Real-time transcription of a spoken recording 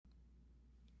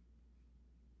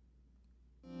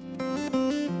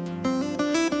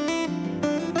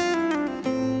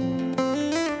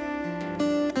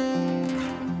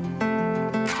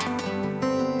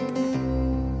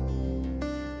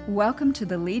Welcome to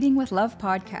the Leading with Love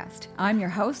podcast. I'm your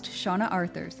host, Shauna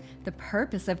Arthurs. The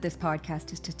purpose of this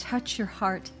podcast is to touch your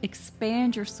heart,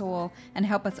 expand your soul, and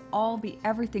help us all be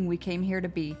everything we came here to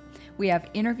be. We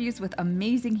have interviews with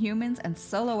amazing humans and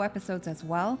solo episodes as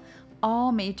well,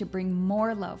 all made to bring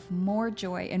more love, more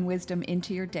joy, and wisdom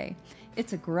into your day.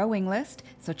 It's a growing list,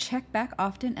 so check back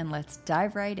often and let's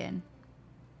dive right in.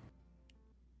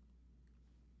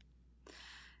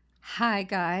 Hi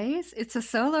guys, it's a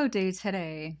solo day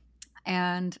today.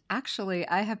 And actually,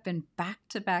 I have been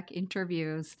back-to-back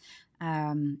interviews.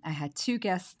 I had two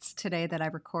guests today that I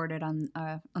recorded on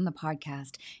the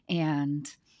podcast, and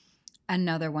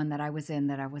another one that I was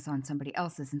on somebody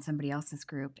else's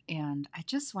group. And I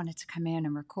just wanted to come in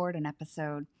and record an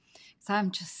episode. So I'm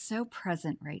just so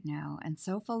present right now and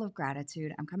so full of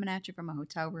gratitude. I'm coming at you from a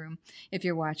hotel room. If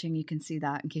you're watching, you can see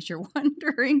that in case you're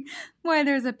wondering why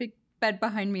there's a big bed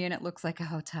behind me and it looks like a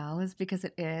hotel, is because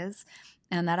it is.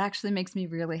 And that actually makes me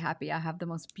really happy. I have the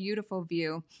most beautiful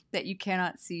view that you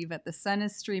cannot see, but the sun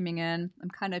is streaming in. I'm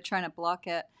kind of trying to block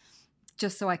it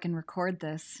just so I can record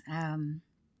this. And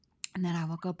then I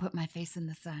will go put my face in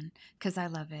the sun because I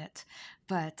love it.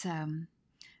 But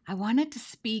I wanted to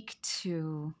speak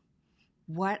to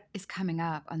what is coming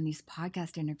up on these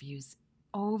podcast interviews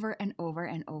over and over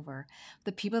and over.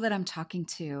 The people that I'm talking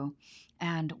to,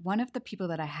 and one of the people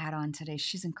that I had on today,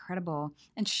 she's incredible,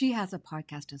 and she has a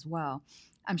podcast as well.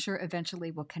 I'm sure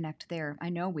eventually we'll connect there. I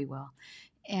know we will.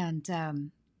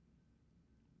 And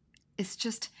it's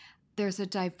just, there's a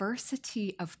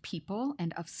diversity of people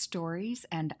and of stories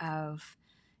and of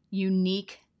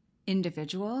unique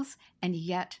individuals, and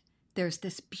yet there's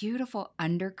this beautiful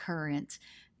undercurrent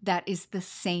that is the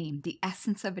same. The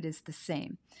essence of it is the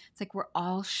same. It's like we're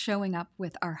all showing up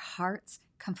with our hearts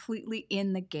completely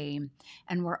in the game,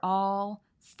 and we're all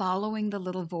following the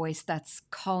little voice that's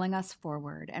calling us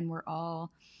forward, and we're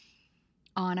all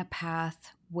on a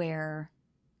path where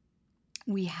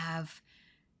we have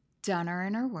done our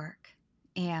inner work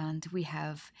and we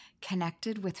have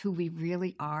connected with who we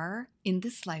really are in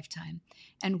this lifetime,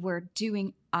 and we're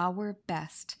doing our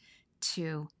best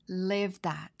to live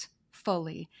that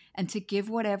fully and to give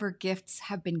whatever gifts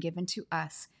have been given to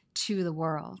us to the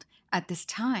world at this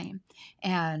time.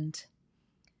 And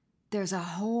there's a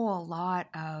whole lot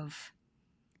of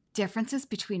differences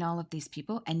between all of these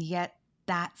people, and yet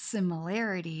that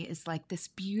similarity is like this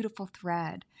beautiful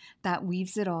thread that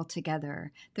weaves it all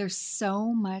together. There's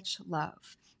so much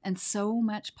love and so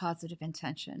much positive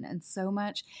intention and so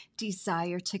much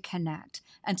desire to connect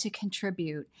and to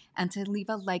contribute and to leave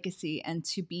a legacy and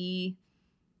to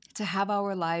have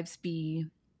our lives be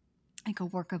like a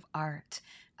work of art,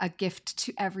 a gift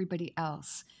to everybody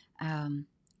else,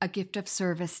 a gift of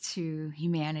service to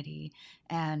humanity.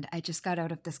 And I just got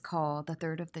out of this call, the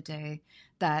third of the day,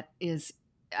 that is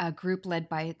a group led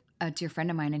by a dear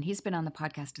friend of mine. And he's been on the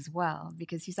podcast as well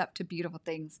because he's up to beautiful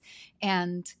things.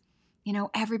 And, you know,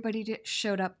 everybody that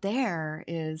showed up there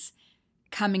is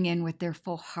coming in with their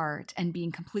full heart and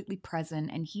being completely present.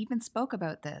 And he even spoke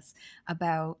about this,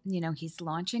 about, you know, he's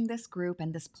launching this group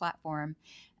and this platform,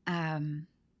 and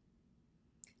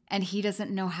he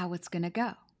doesn't know how it's going to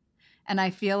go. And I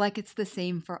feel like it's the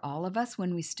same for all of us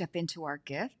when we step into our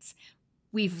gifts.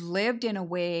 We've lived in a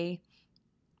way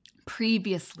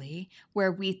previously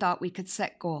where we thought we could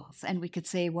set goals and we could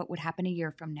say what would happen a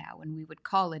year from now, and we would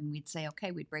call it and we'd say,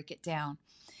 okay, we'd break it down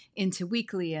into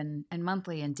weekly and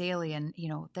monthly and daily, and, you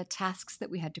know, the tasks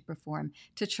that we had to perform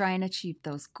to try and achieve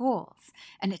those goals.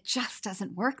 And it just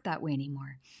doesn't work that way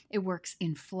anymore. It works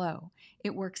in flow.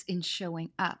 It works in showing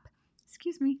up.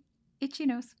 Excuse me, itchy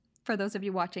nose. For those of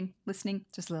you watching, listening,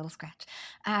 just a little scratch.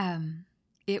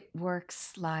 It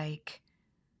works like,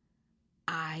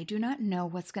 I do not know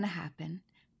what's going to happen,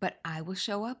 but I will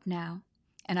show up now,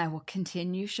 and I will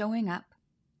continue showing up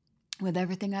with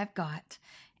everything I've got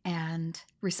and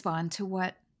respond to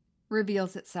what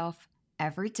reveals itself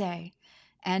every day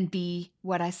and be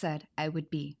what I said I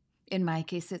would be. In my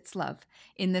case, it's love.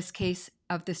 In this case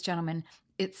of this gentleman,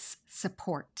 it's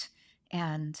support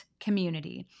and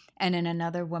community. And in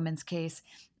another woman's case,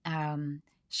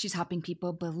 she's helping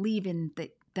people believe in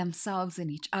themselves and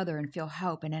each other and feel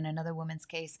hope. And in another woman's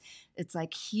case, it's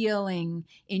like healing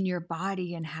in your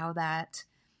body and how that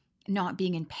not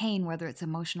being in pain, whether it's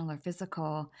emotional or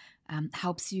physical,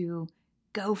 helps you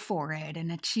go for it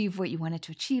and achieve what you wanted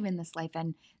to achieve in this life,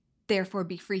 and therefore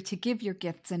be free to give your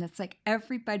gifts. And it's like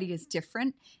everybody is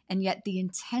different, and yet the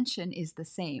intention is the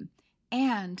same.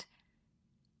 And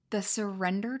the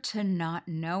surrender to not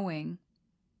knowing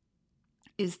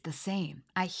is the same.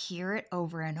 I hear it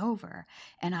over and over.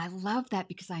 And I love that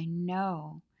because I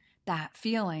know that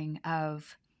feeling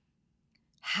of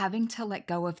having to let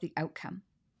go of the outcome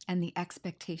and the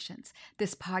expectations.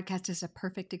 This podcast is a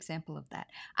perfect example of that.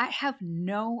 I have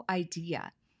no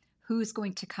idea who's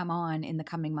going to come on in the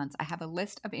coming months. I have a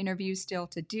list of interviews still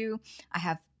to do. I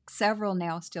have several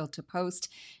now still to post.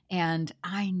 And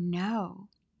I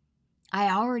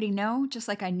already know, just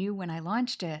like I knew when I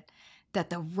launched it, that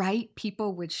the right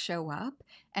people would show up.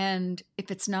 And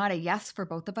if it's not a yes for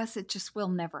both of us, it just will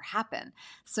never happen.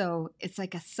 So it's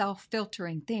like a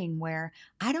self-filtering thing where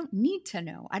I don't need to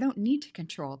know. I don't need to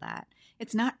control that.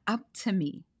 It's not up to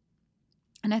me.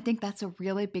 And I think that's a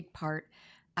really big part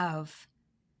of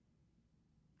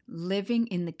living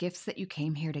in the gifts that you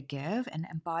came here to give and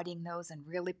embodying those and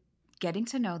really getting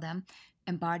to know them,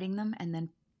 embodying them, and then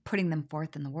putting them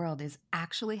forth in the world is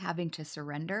actually having to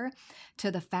surrender to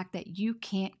the fact that you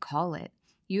can't call it.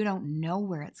 You don't know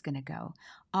where it's going to go.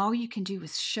 All you can do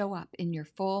is show up in your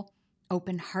full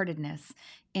open-heartedness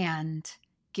and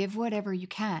give whatever you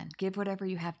can, give whatever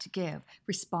you have to give,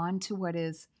 respond to what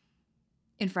is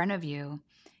in front of you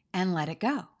and let it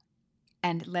go.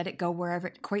 And let it go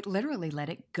wherever, quite literally, let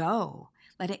it go.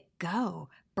 Let it go.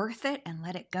 Birth it and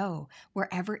let it go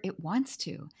wherever it wants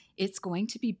to. It's going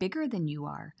to be bigger than you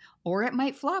are, or it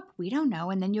might flop. We don't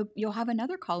know. And then you'll have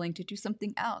another calling to do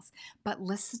something else. But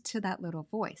listen to that little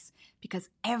voice, because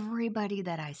everybody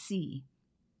that I see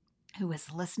who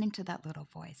is listening to that little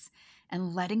voice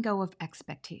and letting go of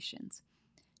expectations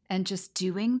and just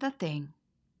doing the thing,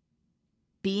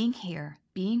 being here,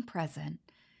 being present,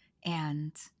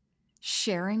 and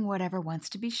sharing whatever wants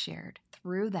to be shared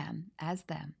through them as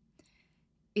them.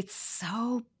 It's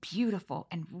so beautiful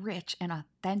and rich and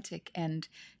authentic and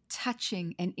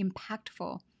touching and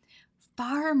impactful,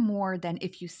 far more than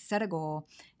if you set a goal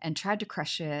and tried to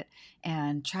crush it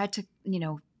and tried to,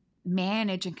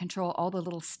 manage and control all the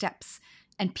little steps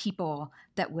and people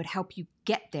that would help you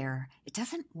get there. It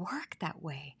doesn't work that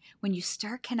way. When you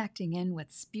start connecting in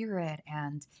with spirit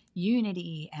and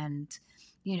unity and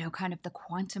kind of the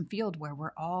quantum field where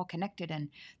we're all connected and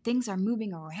things are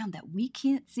moving around that we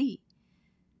can't see.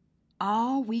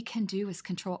 All we can do is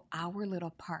control our little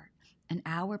part and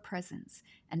our presence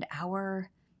and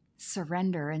our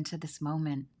surrender into this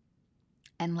moment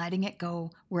and letting it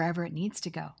go wherever it needs to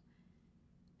go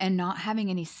and not having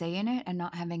any say in it and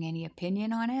not having any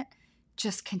opinion on it,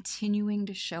 just continuing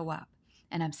to show up.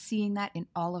 And I'm seeing that in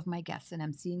all of my guests, and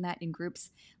I'm seeing that in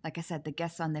groups. Like I said, the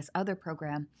guests on this other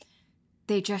program,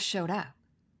 they just showed up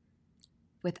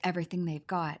with everything they've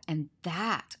got. And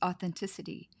that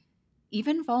authenticity,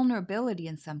 even vulnerability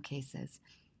in some cases,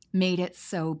 made it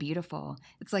so beautiful.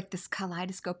 It's like this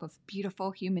kaleidoscope of beautiful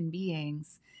human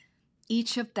beings,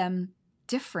 each of them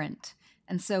different.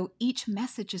 And so each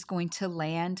message is going to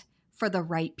land for the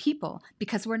right people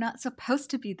because we're not supposed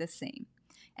to be the same.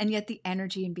 And yet the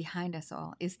energy in behind us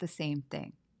all is the same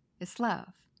thing. It's love.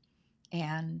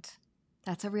 And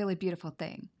that's a really beautiful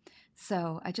thing.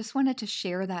 So I just wanted to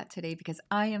share that today because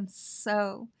I am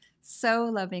so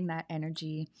loving that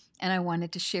energy. And I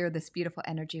wanted to share this beautiful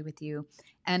energy with you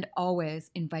and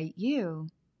always invite you,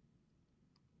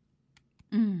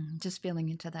 just feeling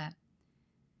into that,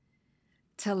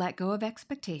 to let go of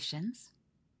expectations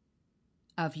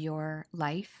of your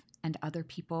life and other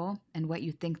people and what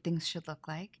you think things should look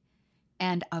like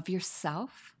and of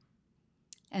yourself,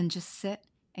 and just sit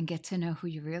and get to know who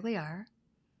you really are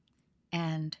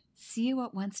and see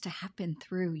what wants to happen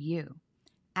through you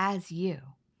as you.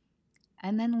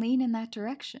 And then lean in that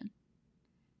direction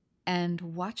and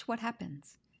watch what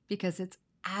happens because it's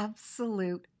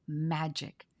absolute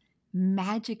magic.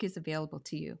 Magic is available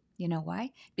to you. You know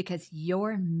why? Because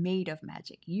you're made of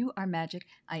magic. You are magic.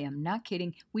 I am not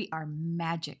kidding. We are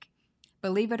magic.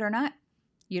 Believe it or not,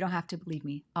 you don't have to believe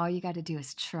me. All you got to do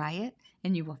is try it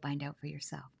and you will find out for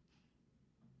yourself.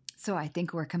 So I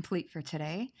think we're complete for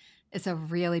today. It's a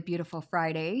really beautiful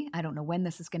Friday. I don't know when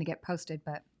this is going to get posted,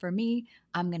 but for me,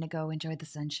 I'm going to go enjoy the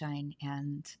sunshine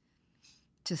and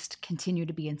just continue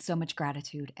to be in so much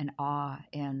gratitude and awe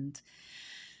and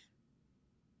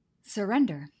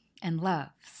surrender and love.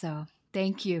 So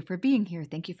thank you for being here.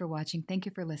 Thank you for watching. Thank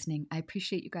you for listening. I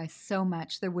appreciate you guys so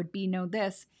much. There would be no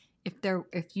this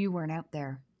if you weren't out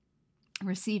there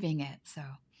receiving it. So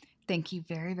thank you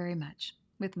very, very much.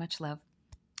 With much love.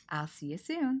 I'll see you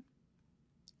soon.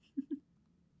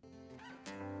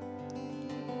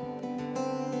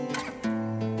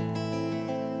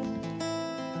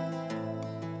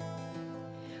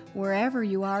 Wherever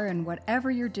you are and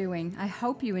whatever you're doing, I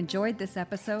hope you enjoyed this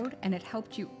episode and it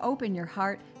helped you open your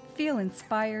heart, feel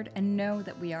inspired, and know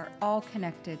that we are all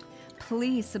connected.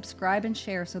 Please subscribe and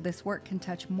share so this work can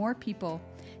touch more people.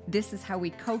 This is how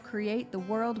we co-create the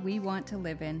world we want to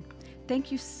live in. Thank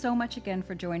you so much again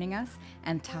for joining us,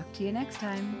 and talk to you next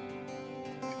time.